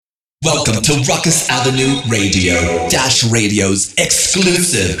Welcome to Ruckus Avenue Radio, Dash Radio's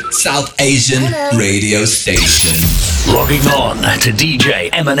exclusive South Asian radio station. Logging on to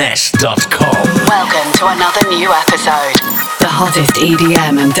DJMNS.com. Welcome to another new episode. The hottest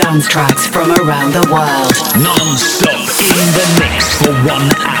EDM and dance tracks from around the world. Non-stop in the mix for 1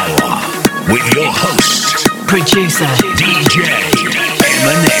 hour. With your host, producer, DJ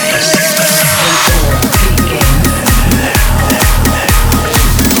M&S.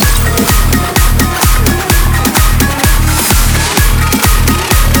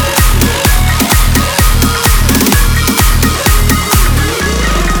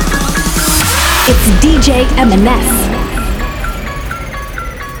 It's DJ M&S.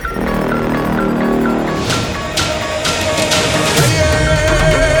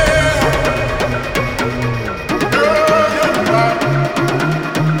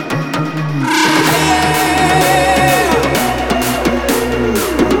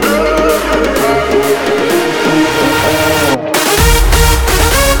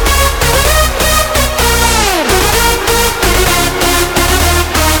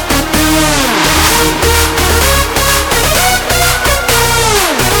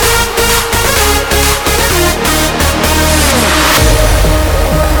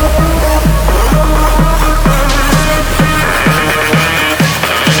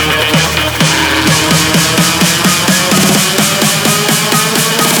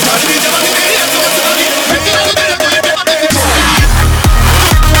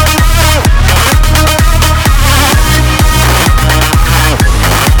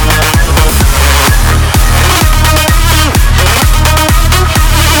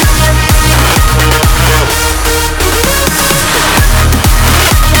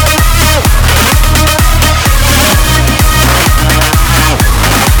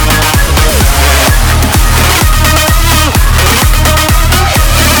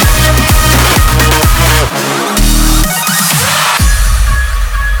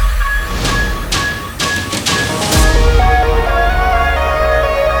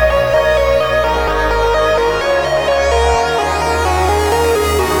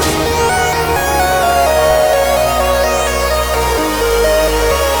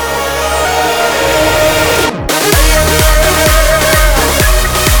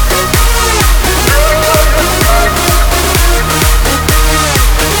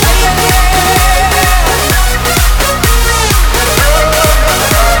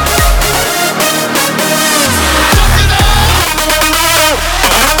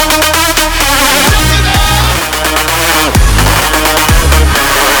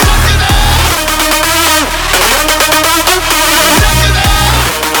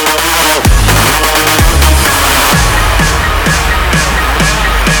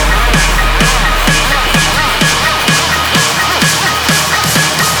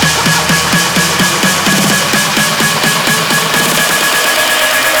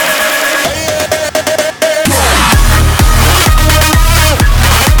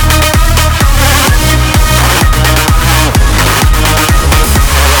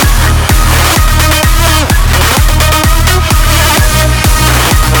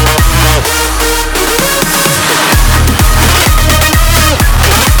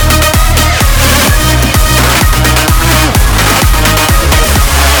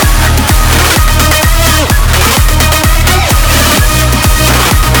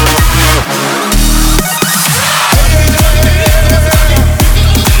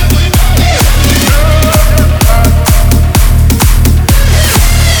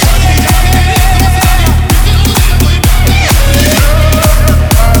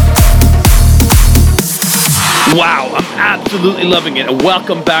 Wow, I'm absolutely loving it, and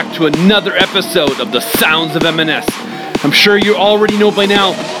welcome back to another episode of the Sounds of M&S. I'm sure you already know by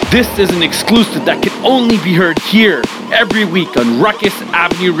now, this is an exclusive that can only be heard here every week on Ruckus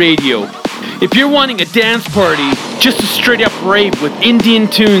Avenue Radio. If you're wanting a dance party, just a straight up rave with Indian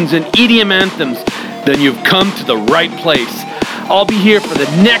tunes and EDM anthems, then you've come to the right place. I'll be here for the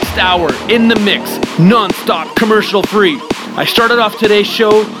next hour in the mix, non-stop, commercial free. I started off today's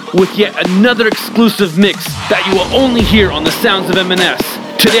show with yet another exclusive mix that you will only hear on the Sounds of M&S.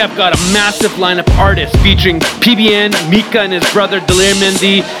 Today I've got a massive lineup of artists featuring PBN, Mika and his brother Dalir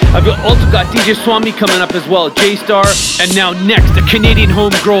Mendy. I've also got DJ Swami coming up as well, J-Star, and now next, a Canadian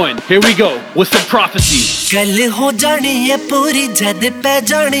homegrown. Here we go with some Prophecy.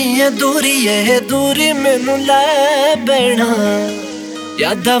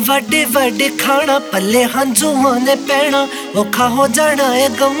 यादा वड्डे वड्डे खाना पल्ले हंजुआं ने पैना औखा हो जाना है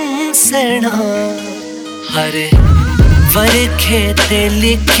गम सहना हरे वरखे ते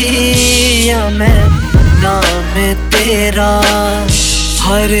लिखिया मैं नाम तेरा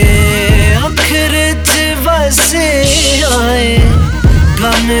हरे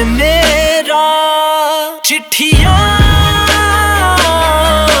गम मेरा चिट्ठियां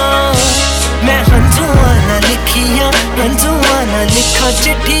मैं हंजुआ ना लिखियां हंजुआ ना लिखा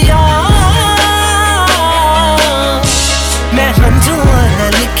चिट्ठियां मैं हंजुआ ना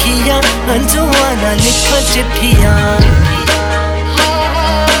लिखियां हंजुआ ना लिखा चिट्ठियां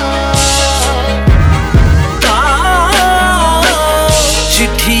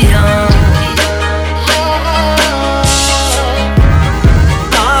चिट्ठियां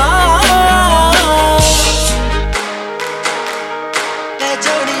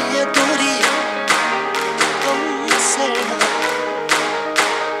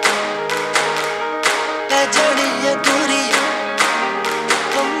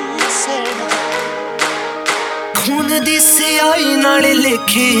दी सियाई नाले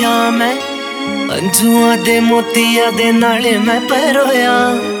लिखिया मैं अंजुआ दे मोतिया दे नाले मैं परोया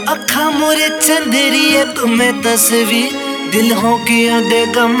अखा मोरे चंदरिए तुम्हें तस्वीर दिल हो गया दे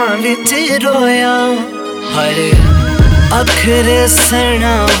गमा विच रोया हरे अखरे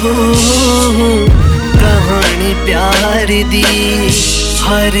सना कहानी प्यार दी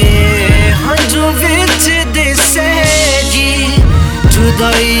हरे हंजू विच दिसेगी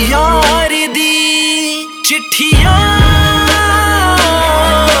जुदाई यार दी चिट्ठियां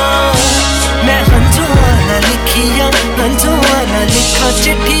मैं हंजुआ ना लिखियां हंजुआ ना लिखा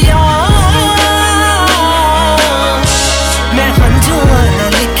चिट्ठियां मैं हंजुआ ना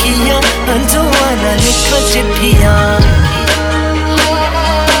लिखियां हंजुआ ना लिखा चिट्ठियां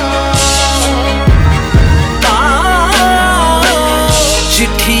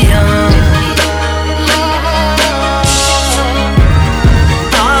चिट्ठियां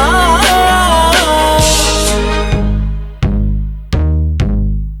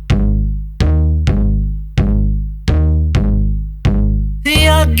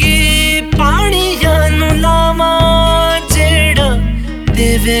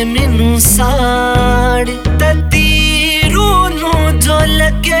देवे मैनू साड़ ततीरू नू जो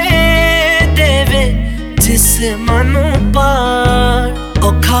लगे देवे जिस मनु पार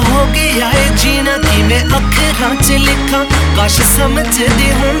औखा हो गया है जीना कि मैं अखरां च लिखा काश समझदी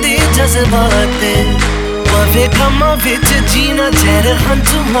हुंदी जज्बात पवे गमां विच जीना जहर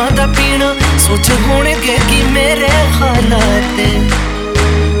हंजुआं दा पीना सोच होणगे कि मेरे हालात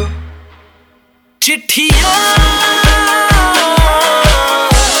चिट्ठियां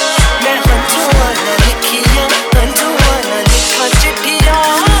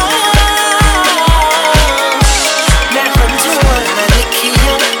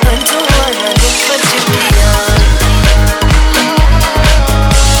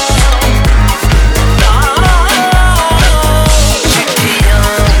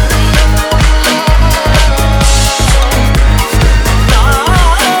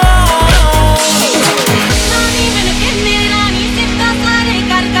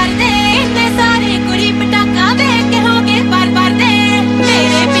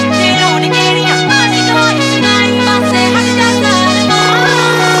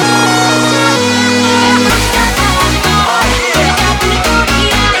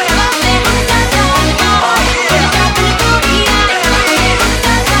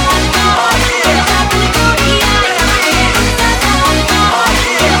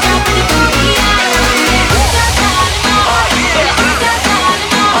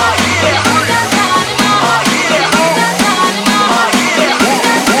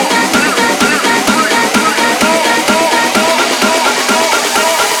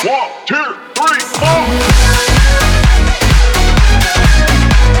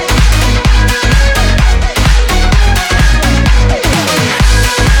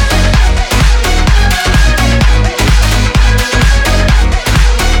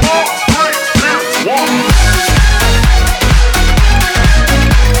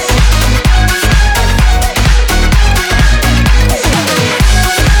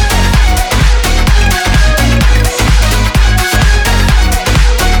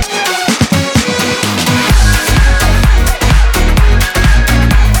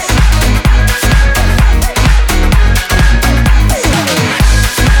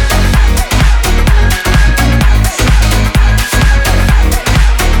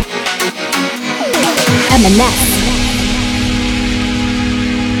M&S.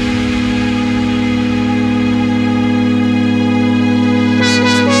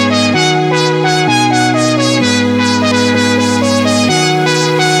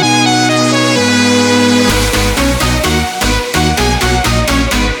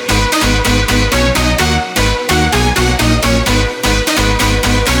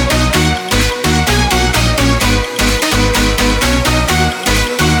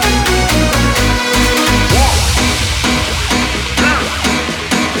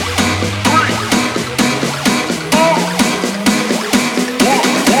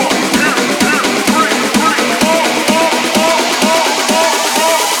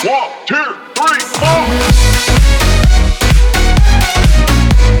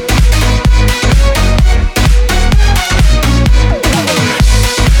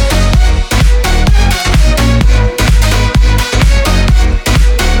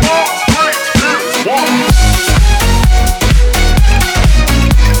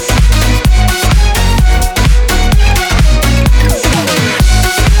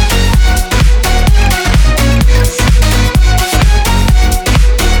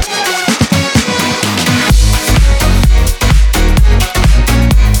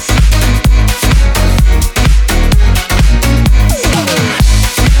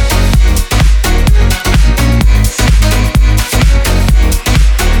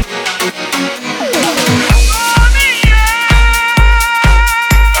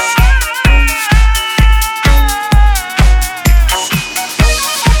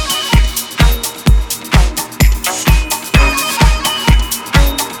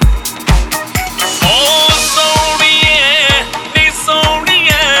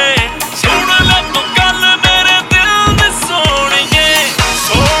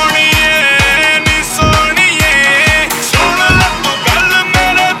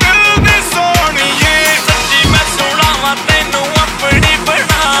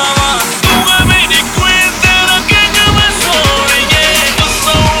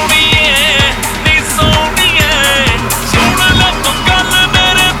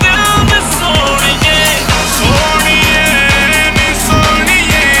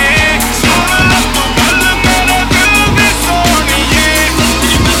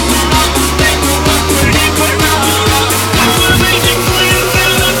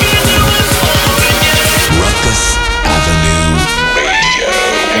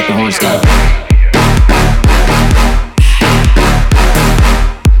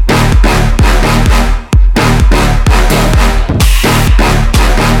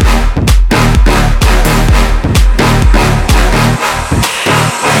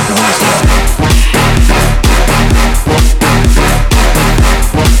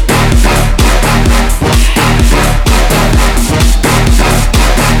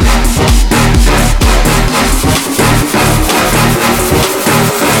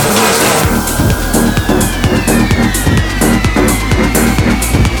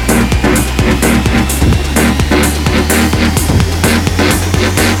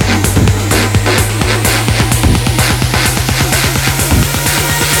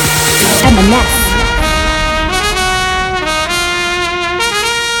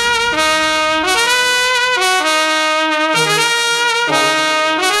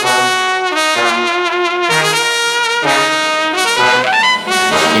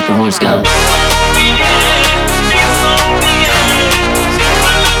 the horns go.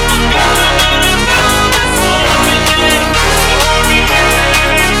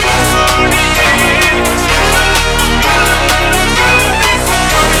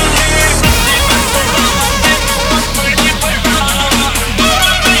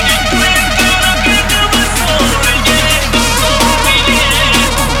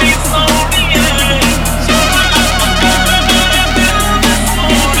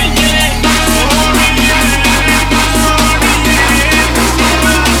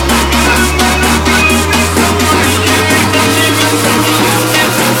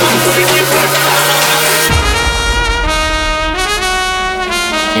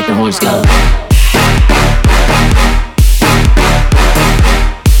 Let the horns go.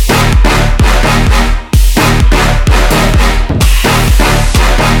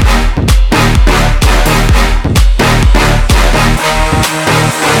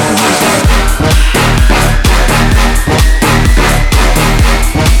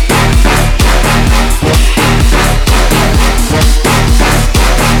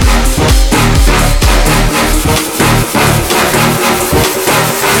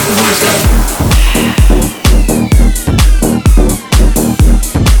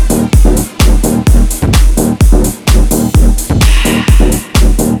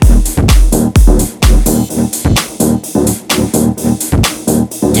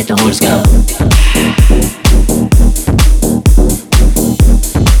 Let the horns go.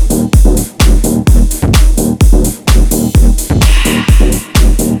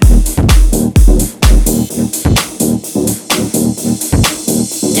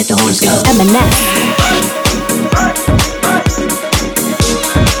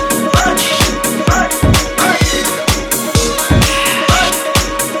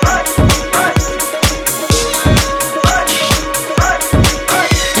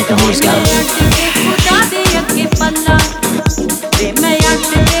 Let the horns go.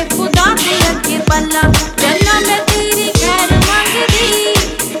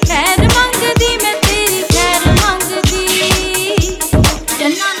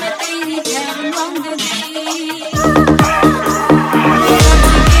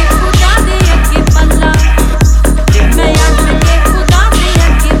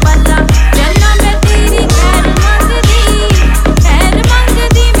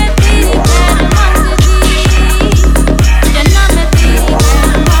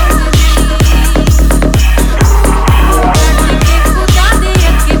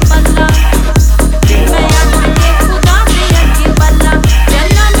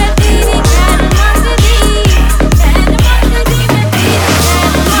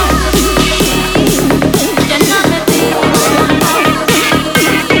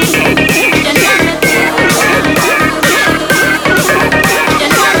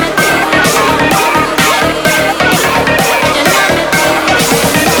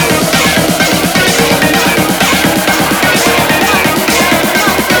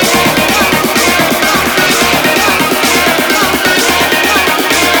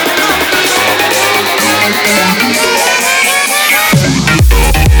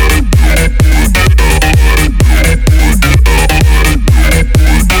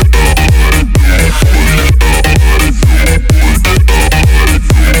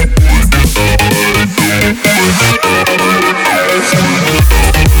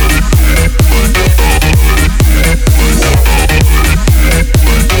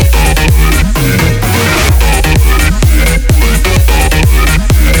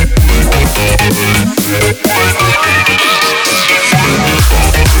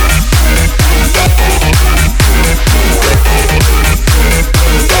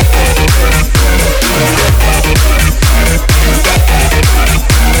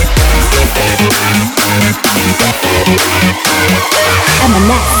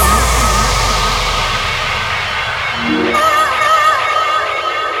 M&S.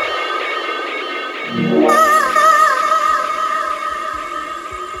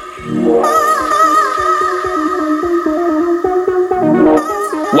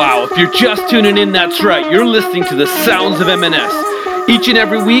 Wow, if you're just tuning in, that's right. You're listening to the Sounds of M&S. Each and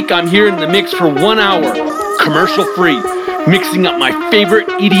every week, I'm here in the mix for 1 hour, commercial-free, mixing up my favorite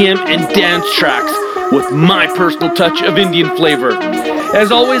EDM and dance tracks with my personal touch of Indian flavor.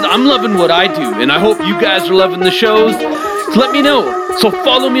 As always, I'm loving what I do, and I hope you guys are loving the shows. So let me know. So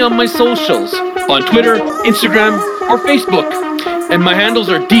follow me on my socials, on Twitter, Instagram, or Facebook. And my handles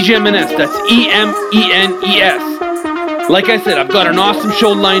are DJ M&S, that's EMENES. Like I said, I've got an awesome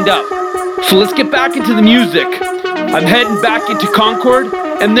show lined up. So let's get back into the music. I'm heading back into Concord,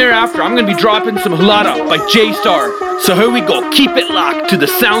 And thereafter, I'm going to be dropping some Halada by J-Star. So here we go. Keep it locked to the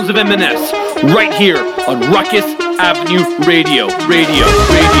sounds of M&S right here on Ruckus Avenue Radio. Radio.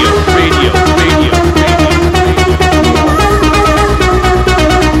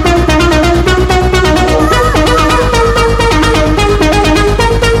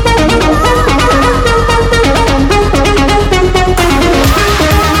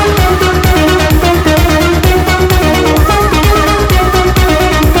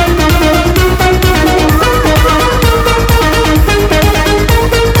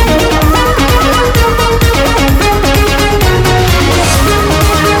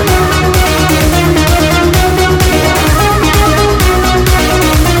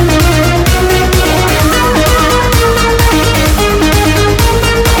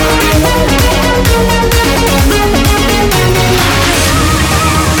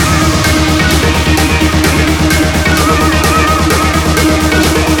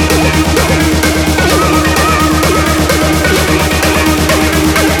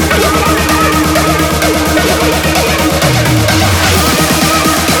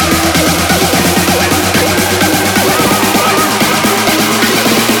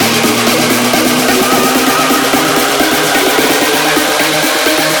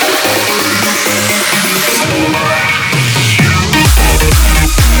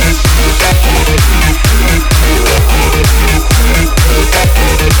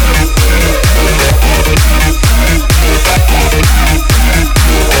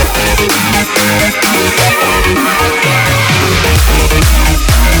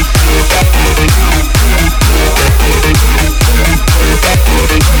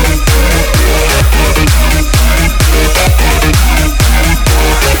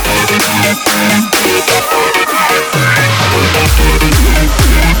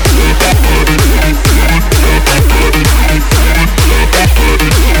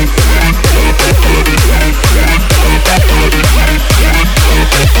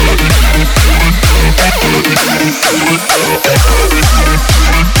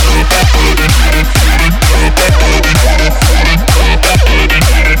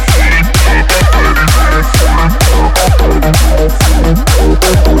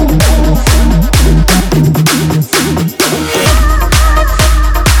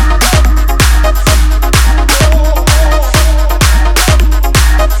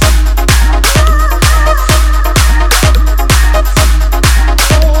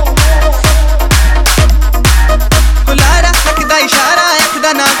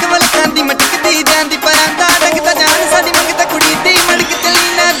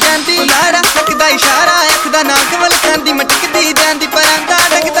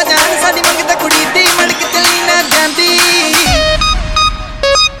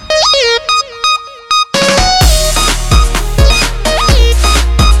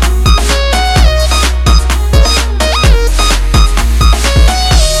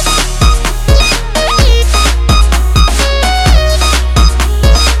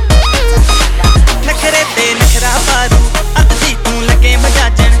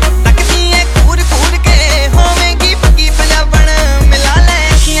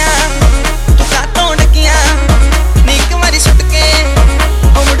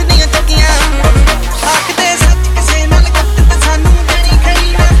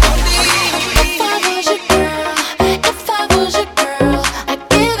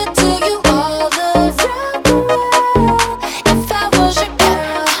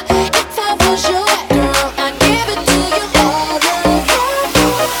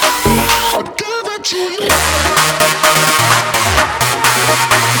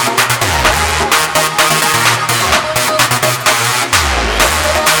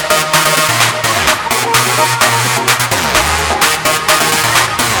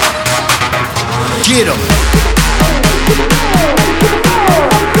 Get 'em.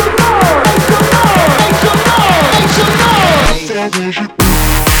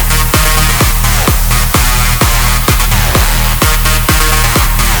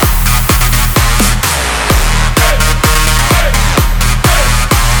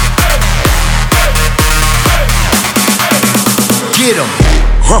 Get 'em.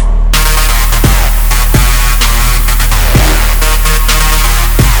 Huh.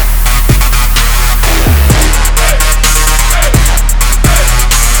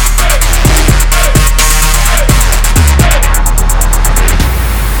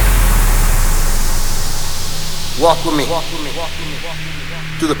 Walk with me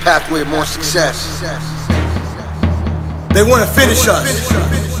through the pathway of more success. They want to finish us.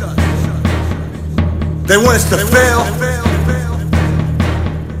 They want us to fail.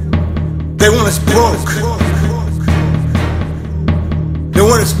 They want us broke. They They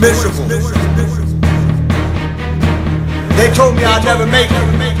want us miserable. They told me I'd never make it.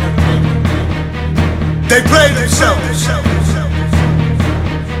 They blame themselves.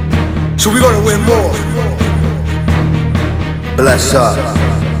 So we're gonna win more. Bless up.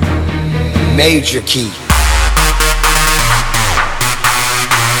 Major key.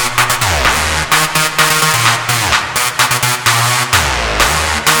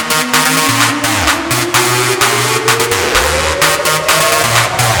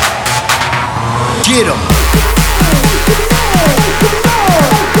 Get 'em.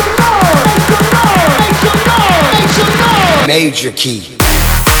 Major key.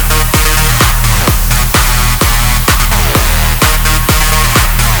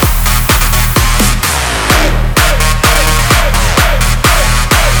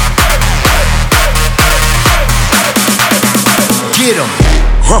 Get 'em.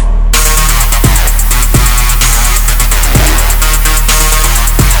 Huh.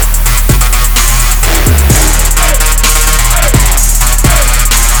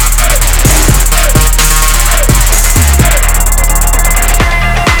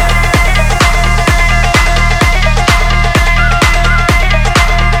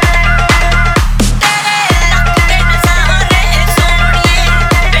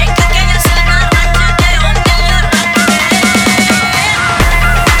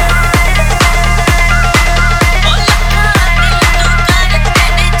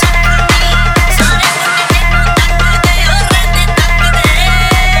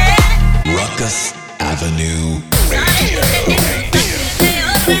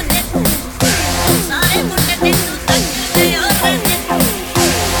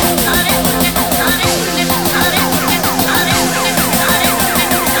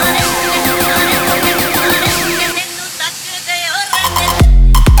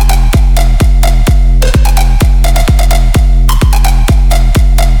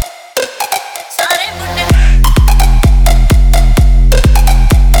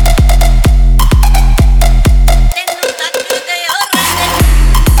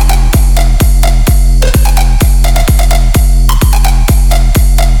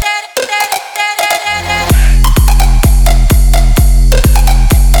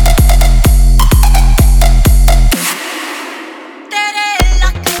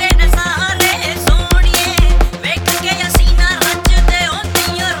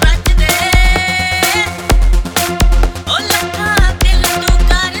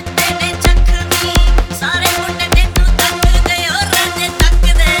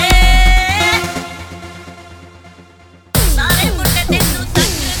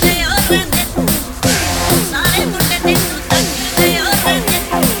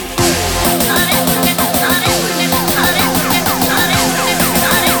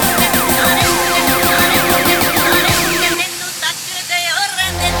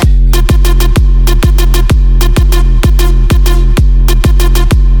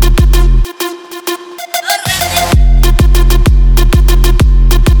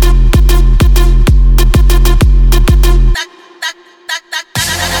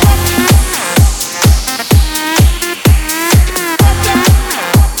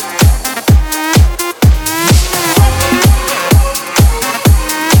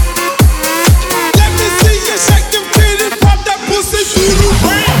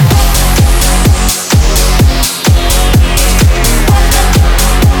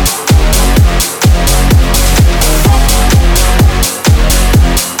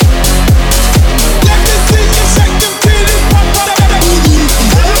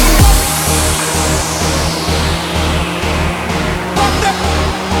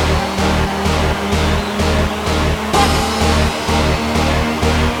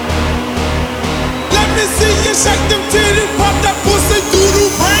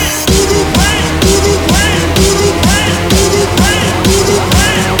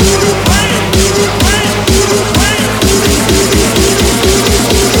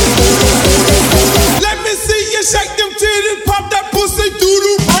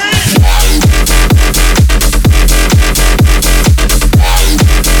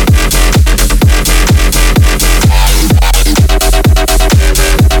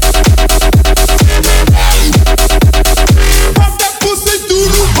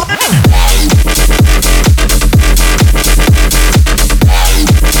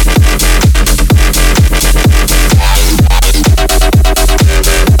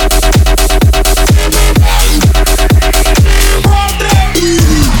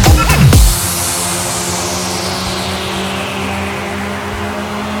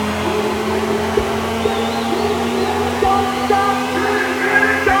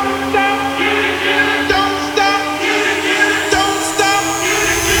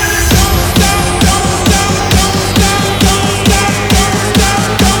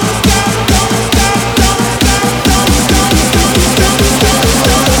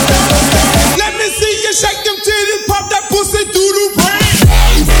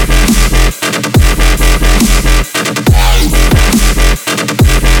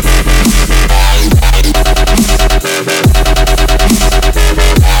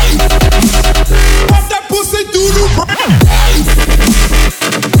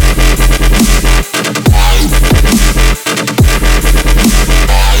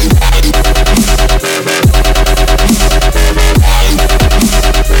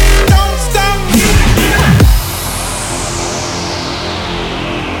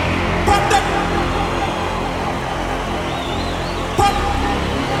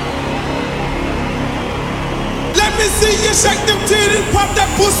 me see you shake them titties, pop that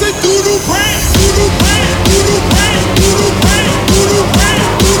pussy, doo-doo brain, doo-doo brain, doo-doo brain, doo-doo brain, doo-doo brain,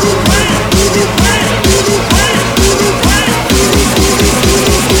 doo-doo brain, doo-doo brain, doo-doo brain, doo-doo brain, doo-doo brain.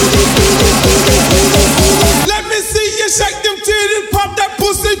 Let me see you shake them titties, pop that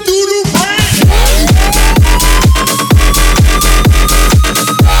pussy, doo-doo brain.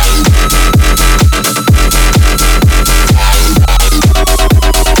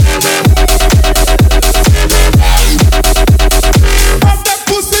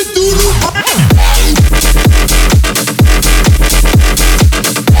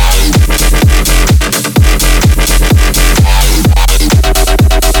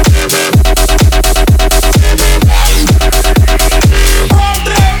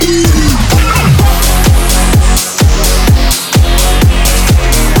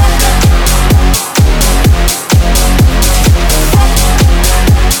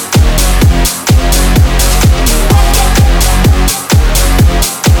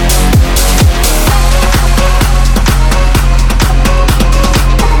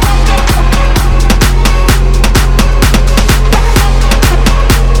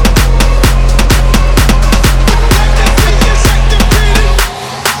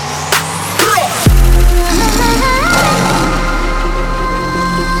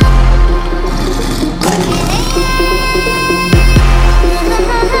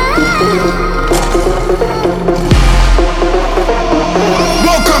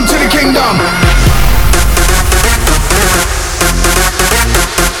 Welcome to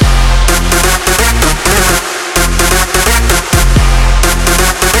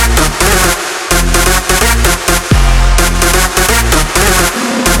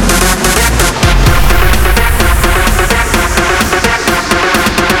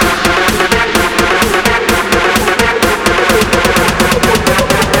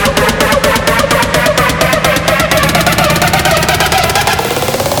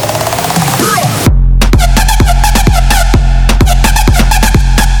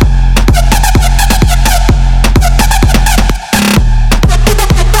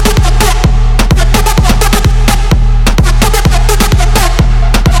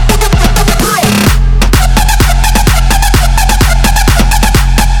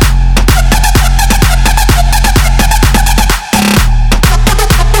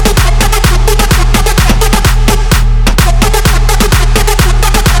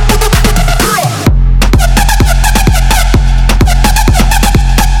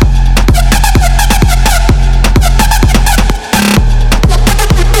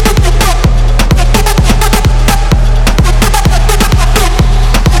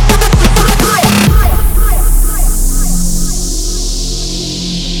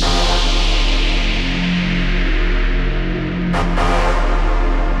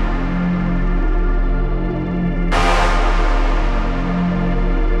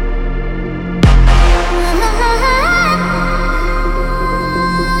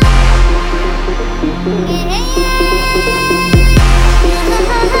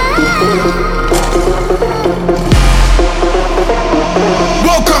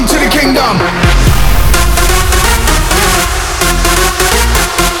the kingdom.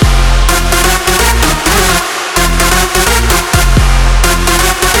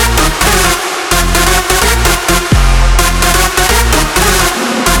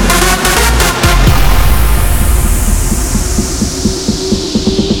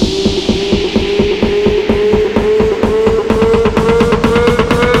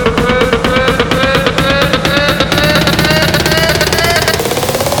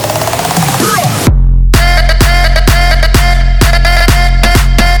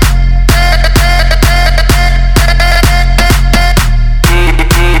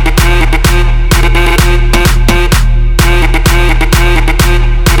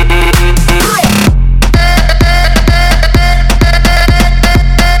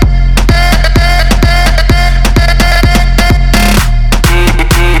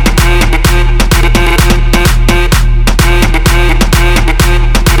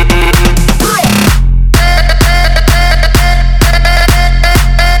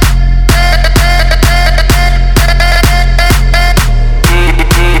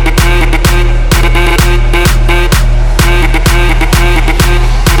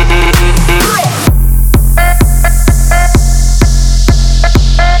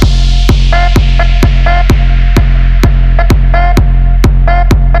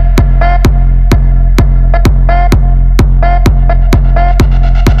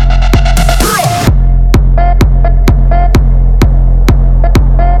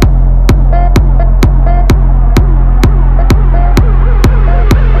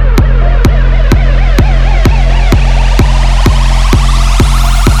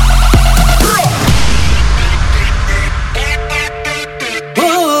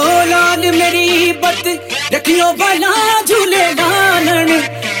 मत रखियो भला झूले लालन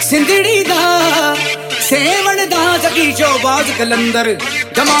सिंधड़ी दा सेवण दा जगी शोबाज कलंदर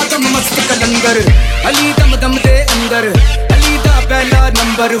दमादम मस्त कलंदर अली दम दम दे अंदर अली दा पहला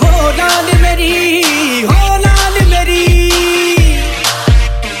नंबर हो लाल मेरी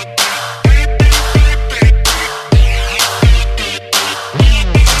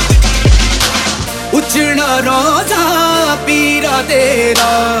उचना रोजा पीरा तेरा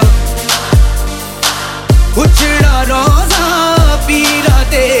उचना रोजा पीरा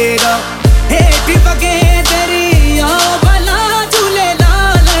तेरा हेठ बगे दरिया भला झूले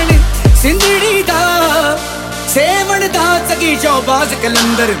लालन सिंधड़ी दा सेवण दा सगी शोबाज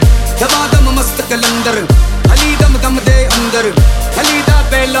कलंदर दमादम मस्त कलंदर अली दम दम दे अंदर अली दा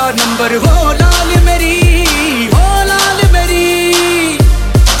पहला नंबर हो लाल मेरी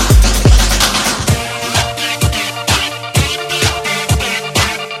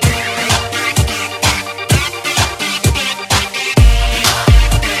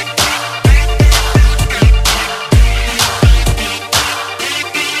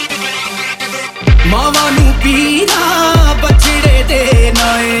मावा नू पीरा बछड़े दे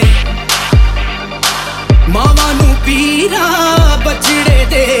नाए मावा नू पीरा बछड़े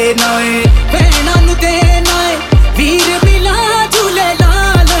दे नाए भैणा नू दे नाए वीर मिला झूले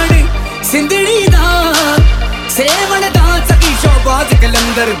लालण सिंधड़ी दा सेवण दा सकी शोबाज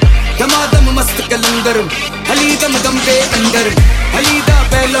कलंदर दमादम मस्त कलंदर अली दम दम दे अंदर अली दा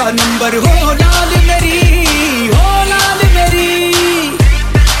पहला नंबर हो लाल मेरी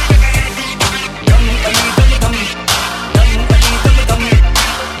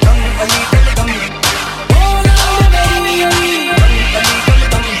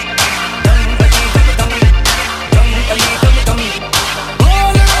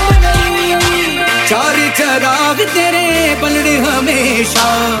चराग तेरे बलने हमेशा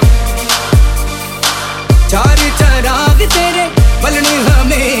चार चराग तेरे बलने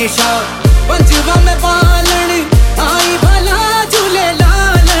हमेशा पंचवा में पालन आई भला झूले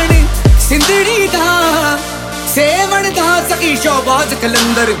लालन सिंधड़ी दा सेवण दा सकी शोबाज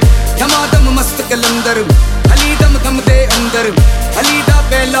कलंदर दमादम मस्त कलंदर अली दम दम दे अंदर अली दा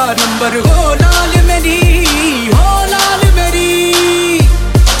पहला नंबर हो लाल मेरी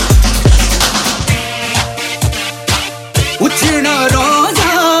उछना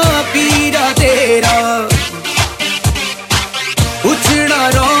रोजा पीरा तेरा उछना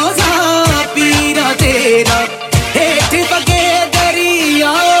रोजा पीरा तेरा हेठ बगे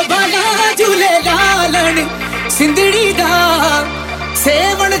दरिया भला झूले लालन सिंधड़ी दा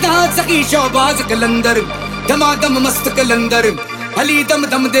सेवण दा सकी शोबाज कलंदर दमादम मस्त कलंदर अली दम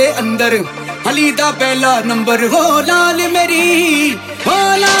दम दे अंदर अली दा पहला नंबर हो लाल मेरी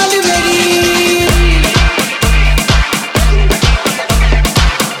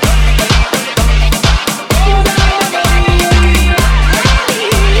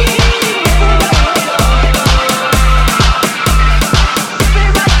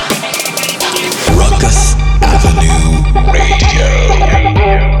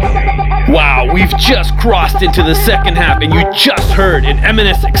Wow, we've just crossed into the second half and you just heard an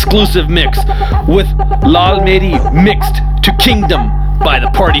M&S exclusive mix with Lal Meri mixed to Kingdom by the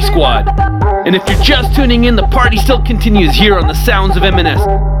Party Squad. And if you're just tuning in, the party still continues here on the Sounds of M&S.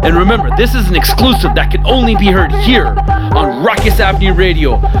 And remember, this is an exclusive that can only be heard here on Ruckus Avenue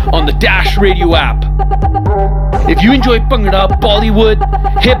Radio on the Dash Radio app. If you enjoy Bhangra, Bollywood,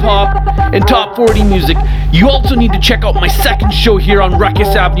 hip-hop, and top 40 music, you also need to check out my second show here on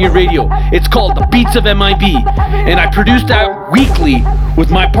Ruckus Avenue Radio. It's called The Beats of MIB, and I produce that weekly with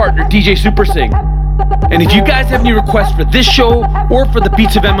my partner DJ Super Singh. And if you guys have any requests for this show, or for the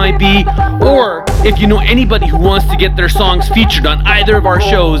Beats of MIB, or if you know anybody who wants to get their songs featured on either of our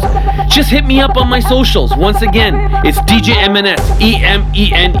shows, just hit me up on my socials. Once again, it's DJ MNS,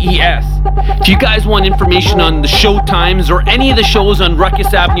 EMENES. If you guys want information on the show times or any of the shows on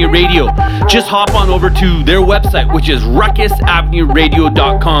Ruckus Avenue Radio, just hop on over to their website, which is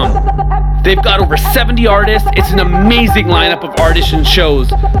ruckusavenueradio.com. They've got over 70 artists. It's an amazing lineup of artists and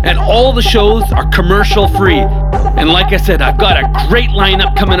shows, and all the shows are commercial free. And like I said, I've got a great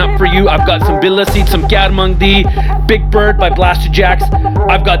lineup coming up for you. I've got some Billasit, some Kyarmangdi, Big Bird by Blaster Jacks.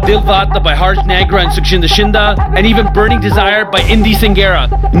 I've got Dilvata by Harsh Nagra and Sukshinda Shinda, and even Burning Desire by Indi Singera.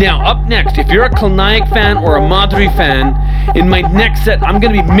 Now, up next, if you're a Kalnaik fan or a Madhuri fan, in my next set, I'm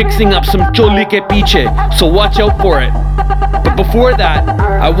going to be mixing up some Choli Ke Piche, so watch out for it. But before that,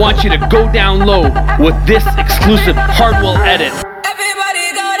 I want you to go down low with this exclusive Hardwell edit.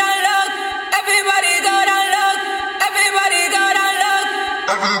 Everybody go down low. Everybody go down low. Everybody go down low.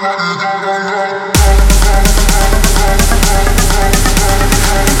 Everybody go down low.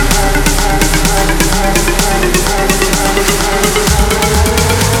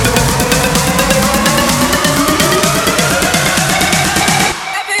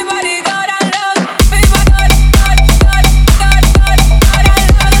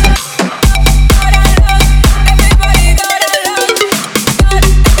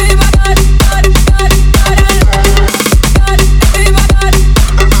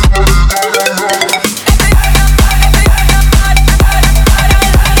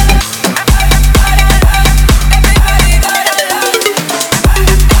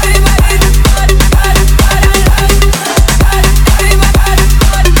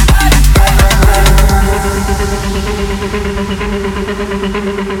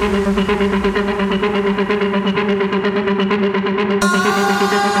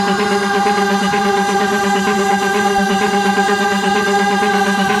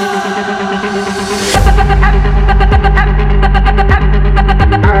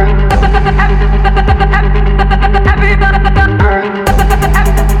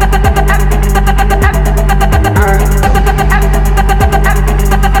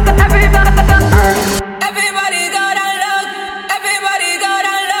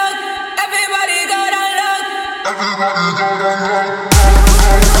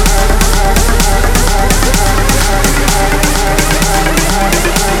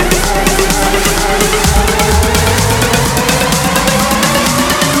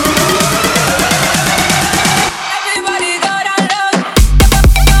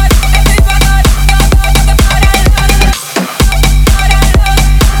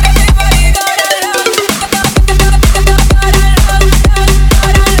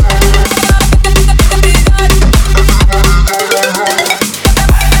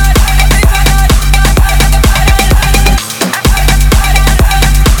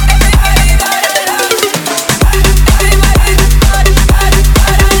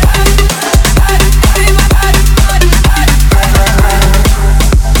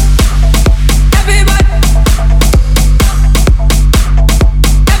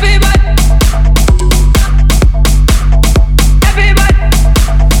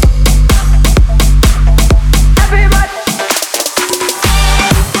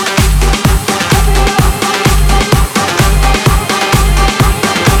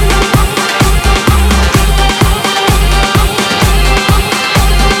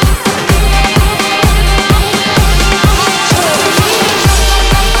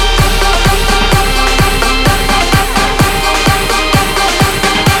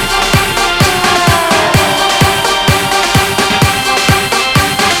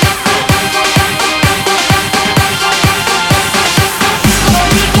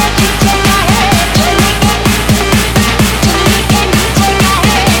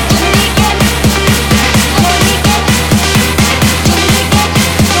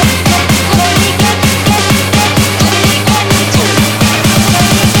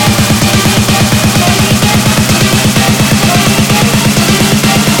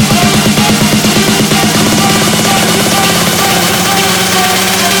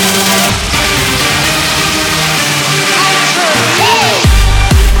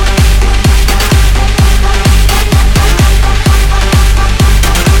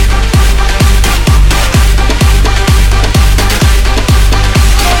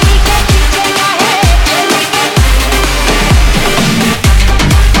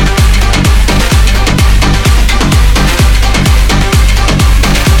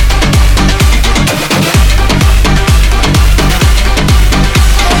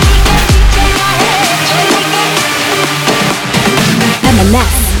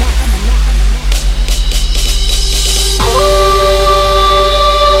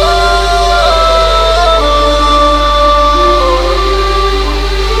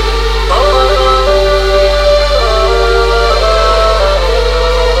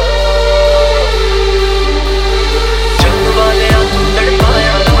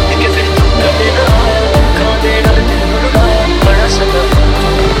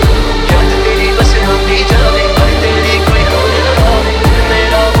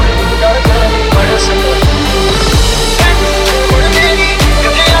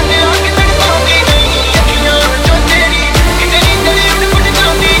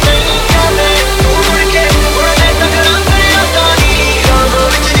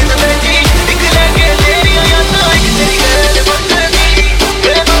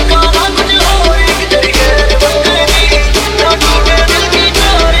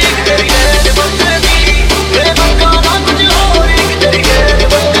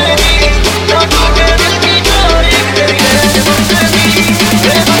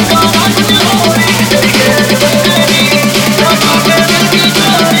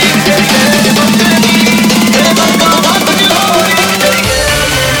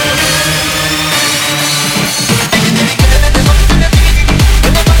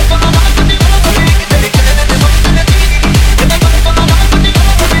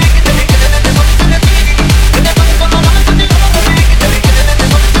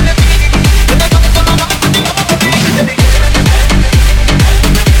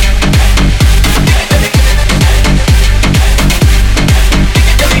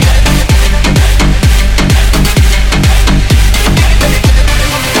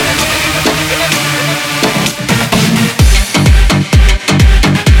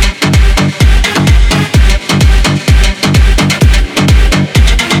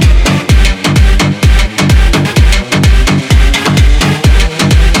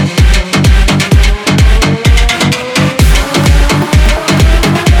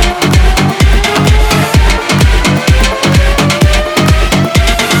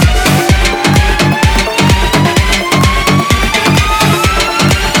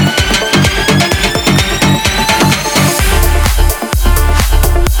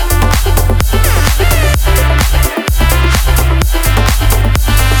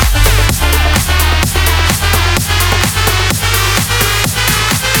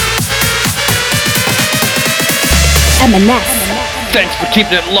 M&S. Thanks for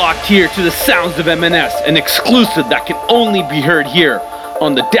keeping it locked here to the sounds of M&S, an exclusive that can only be heard here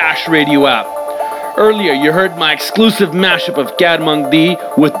on the Dash Radio app. Earlier, you heard my exclusive mashup of Gadmung D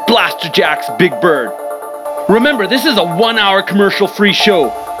with Blaster Jack's Big Bird. Remember, this is a 1-hour commercial-free show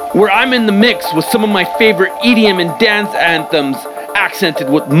where I'm in the mix with some of my favorite EDM and dance anthems, accented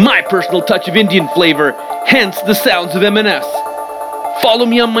with my personal touch of Indian flavor, hence the sounds of M&S. Follow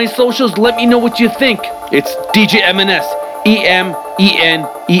me on my socials, let me know what you think. It's DJ M&S,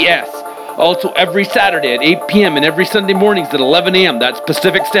 EMENES. Also every Saturday at 8 p.m. and every Sunday mornings at 11 a.m. That's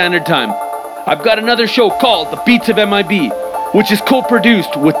Pacific Standard Time. I've got another show called The Beats of MIB, which is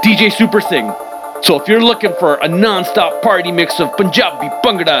co-produced with DJ Super Singh. So if you're looking for a non-stop party mix of Punjabi,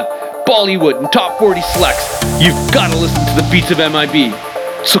 Bhangra, Bollywood, and top 40 selects, you've got to listen to The Beats of MIB.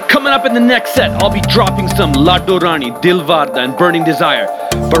 So coming up in the next set, I'll be dropping some Laddo Rani, Dilvarda, and Burning Desire.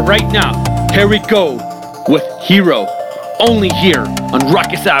 But right now, here we go with Hero, only here on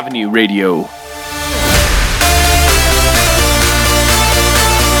Ruckus Avenue Radio.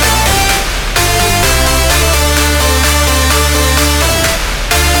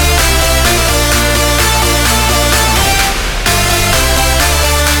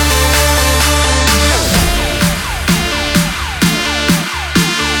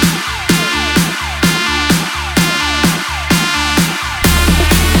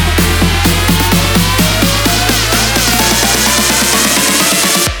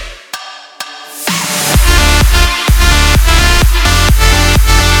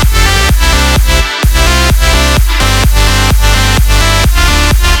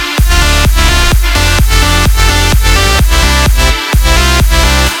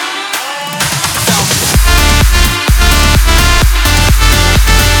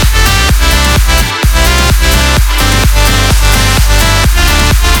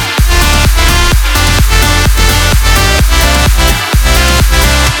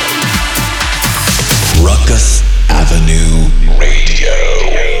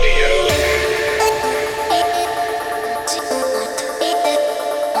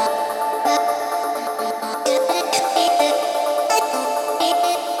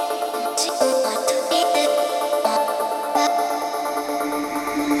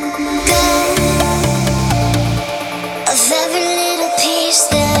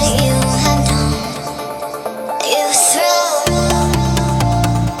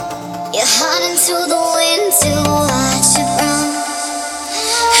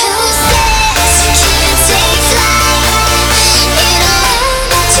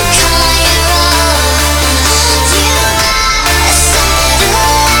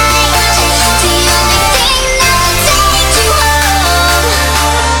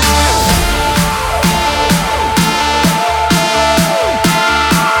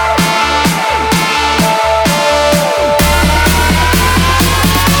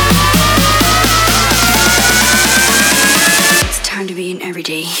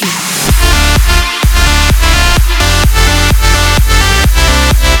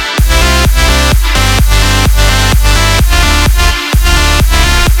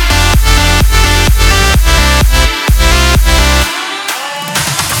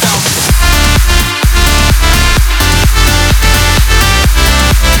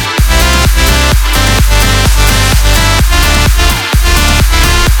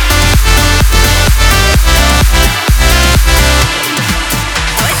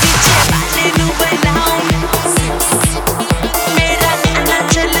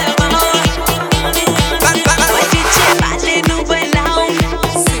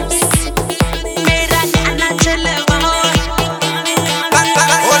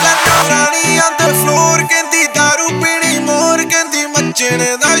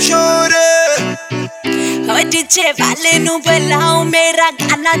 वाले नु बुलाओ मेरा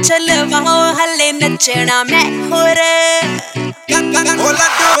गाना चलवाओ हले नचना मैं होर ओ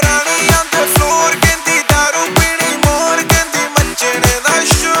लड्डू रानी on the floor कहंदी दारू पीनी मोर कहंदी मचने दा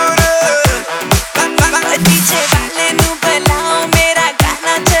शोर डीजे वाले नु बुलाओ मेरा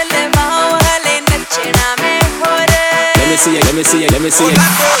गाना चलवाओ हले नचना मैं होर Let me see it, let me see it, let me see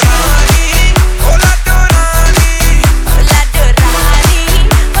it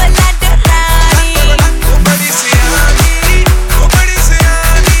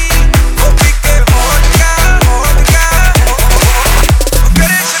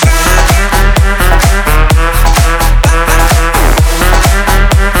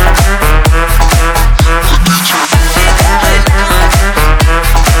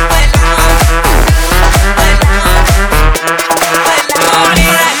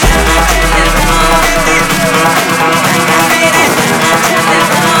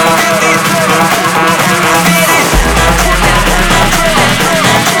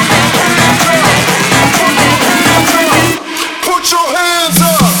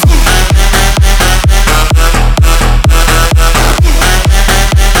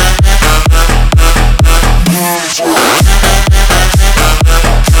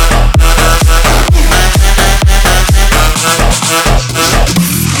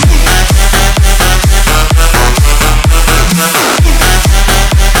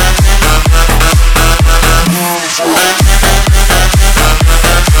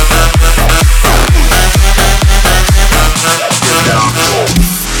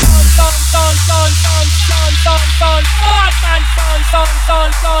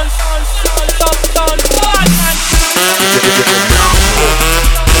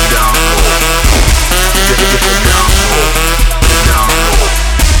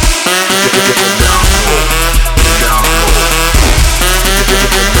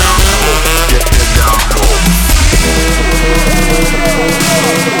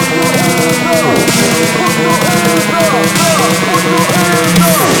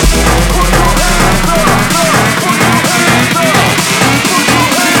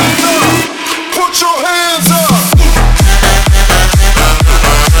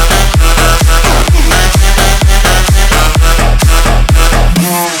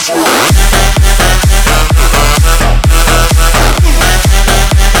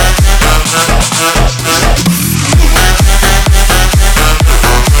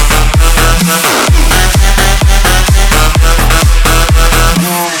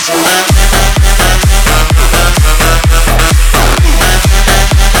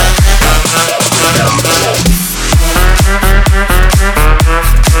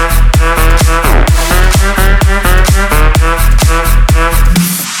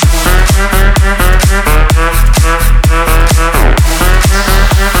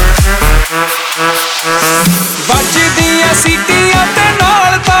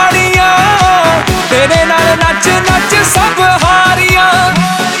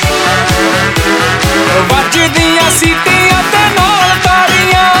सीटियां ते नाल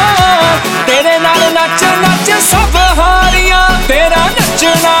ताड़ियां तेरे नाल नच नच सब हारियां तेरा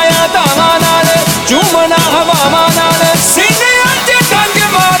नचना आ धावां नाल झूमना हवावां नाल सीनियां च डंग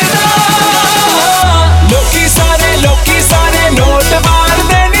मारदा लोकी सारे नोट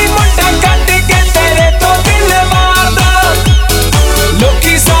मारदे नी मुंडा कट के तेरे तो दिल मारदा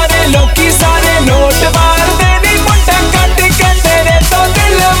लोकी सारे नोट मारदे नी मुंडा कट के तेरे तो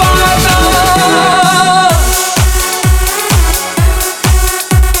दिल मारदा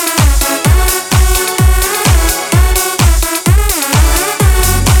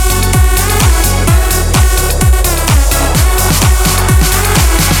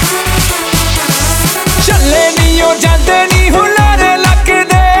चले नी ओ जांदे नी हुलारे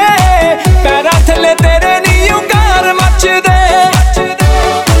लगदे पैरां थल्ले तेरे नी गार मचदे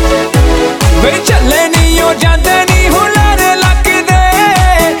वे चले नी ओ जांदे नी हुलारे लगदे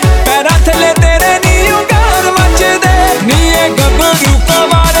पैरां थल्ले तेरे नी गार मचदे नी ए गबरू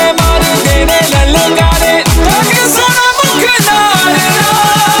कवारे मार देने ललकारे तक सोना मुख नाल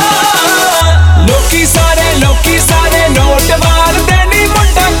लोकी सारे नोट मारदे नी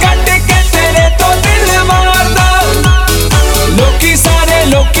मुंडा कट के तेरे तो दिल मारदा लोकी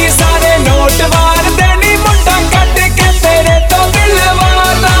सारे नोट मारदे नी मुंडा कट के तेरे तो दिल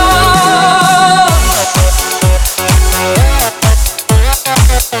मारदा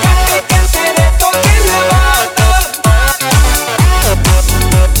कट के तेरे तो दिल मारदा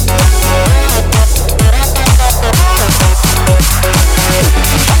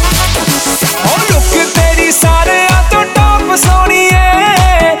ओ लुक तेरी सारे तो टॉप सोनिए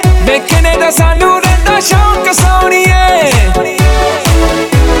देखने दा सानू रहिंदा शौक सोनिए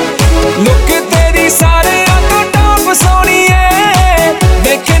लुक तेरी सारे तो टॉप सोनिए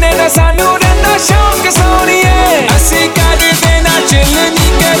देखने दा सानू रहिंदा शौक सोनिए असी कर देना चिल नी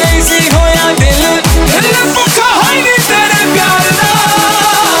करे सी होया दिल भुखा है नी तेरे प्यार दा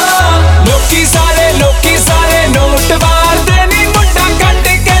लोकी सारे नोट मारदे नी मुंडा कट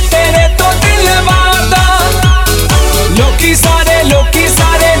के तेरे तो दिल मारदा लोकी सारे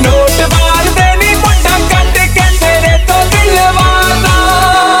नोट मारदे नी मुंडा कट के तेरे तो दिल मारदा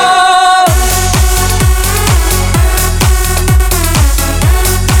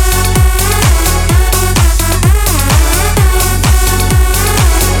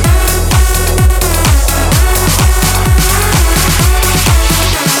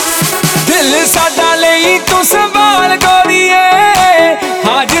दिल साडा लई तू संभाल गोरीए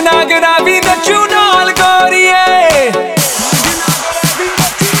हाज नागरा भी नचू नाल गोरीए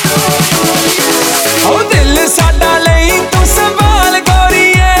ओ दिल साडा लई तू संभाल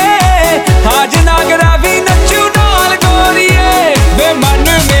गोरीए हाज नागरा भी नचू नाल गोरीए वे मन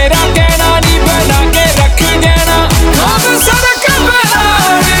मेरा कहना नी बना के रख देना खाब सड़क बनाना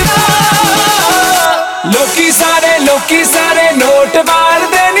लोकी सारे नोट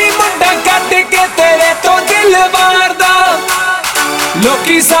मारदे नी मुंडा कट के तेरे तो दिल मारदा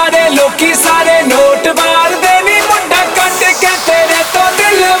लोकी सारे नोट मारदे नी मुंडा कट के तेरे तो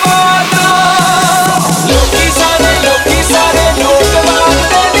दिल मारदा लोकी सारे नोट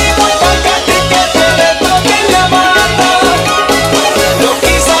मारदे नी मुंडा कट के तेरे तो दिल मारदा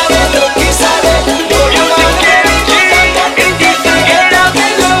लोकी सारे नोट मारदे नी मुंडा कट के तेरे तो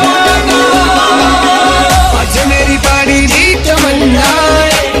दिल मारदा आज मेरी बड़ी दी तमन्ना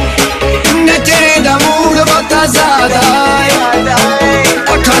नचने दा मूड बहुत ज़्यादा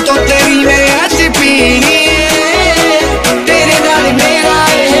अखा तो तेरी मेरे हथ पीनी तेरे नाल मेरा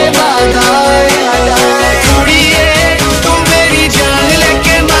ये वादा कुड़िए तू मेरी जान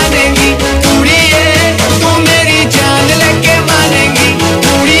लेके मानेगी कुड़िए तू मेरी जान लेके मानेगी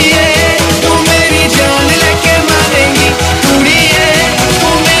कुड़िए तू मेरी जान लेके मानेगी कुड़िए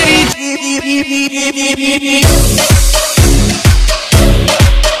तू मेरी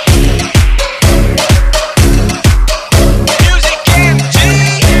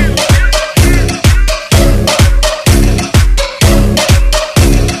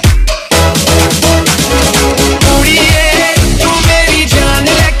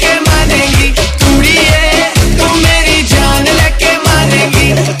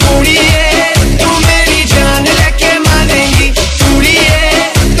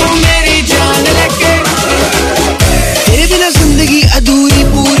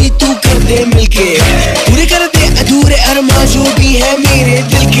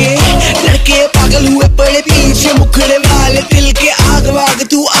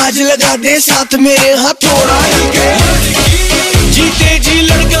लगा दे साथ मेरे हथौड़ा जीते जी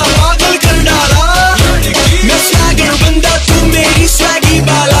लड़का पागल कर डाला मैं स्वैगर बंदा तू मेरी स्वैगी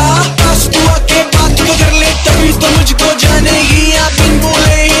बाला बस तू आके बात कर ले तभी तो मुझको जानेगी या बिन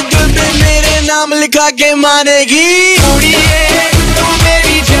बोले ही दिल पे मेरे नाम लिख खा के मानेगी कुड़िए तू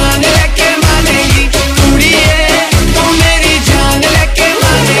मेरी जान लेके मानेगी कुड़िए तू मेरी जान लेके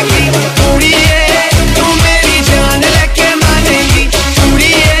मानेगी कुड़िए तू मेरी जान लेके मानेगी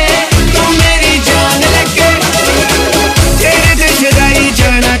कुड़िए तू मेरी जान लेके तेरे दिशदाई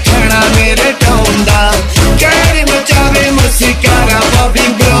जाना खड़ा मेरे टोंदा कहर मचावे मुस्कारा बॉबी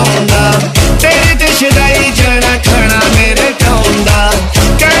ब्राउंदा तेरे दिशदाई जाना खड़ा मेरे टोंदा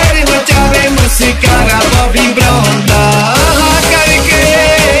कहर मचावे मुस्कारा बॉबी ब्राउंदा हाँ करके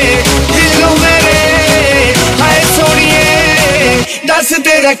दिलों मेरे हाय सोनिए दस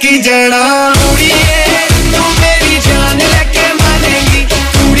तेरा की जाना कुड़िए तू मेरी जान लेके मानेगी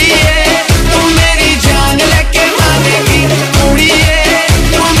कुड़िए तू मेरी जान लेके मानेगी कुड़िए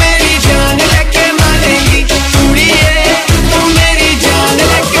तू मेरी जान लेके मानेगी कुड़िए तू मेरी जान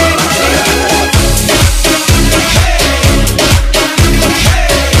लेके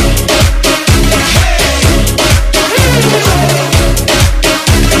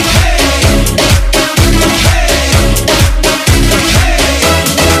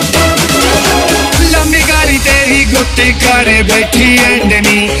लंबी गाड़ी तेरी गुत्ती करे बैठी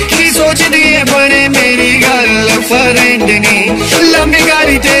एंडनी की सोचदी है बने मेरी गल फरेंडनी लंबी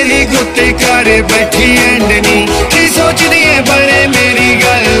गाड़ी तेरी गुत्ती करे बैठी एंडनी की सोचदी है बने मेरी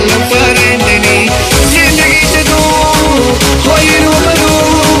गल फरेंडनी जिंदगी च तू होई रूबरू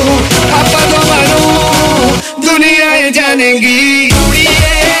आपा तो मारू दुनिया ये जानेगी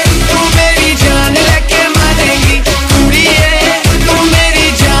कुड़िए तू मेरी जान लेके मानेगी कुड़िए तू मेरी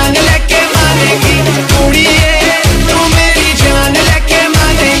जान लेके मानेगी कुड़िए तू मेरी जान लेके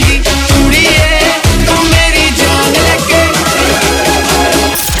मानेगी कुड़िए तू मेरी जान लेके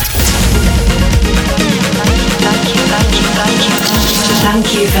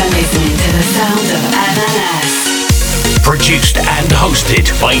Thank you for listening to the sounds of M&S. Produced and hosted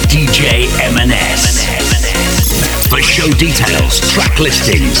by DJ M&S. For show details, track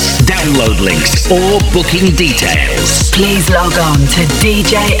listings, download links, or booking details, Please log on to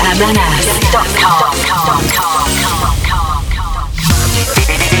djmns.com.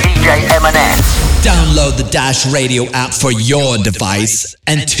 DJ M&S. Download the Dash Radio app for your device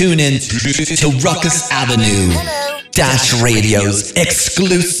and tune in to Ruckus Avenue. Dash Radio's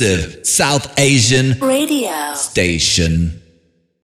exclusive South Asian Radio station.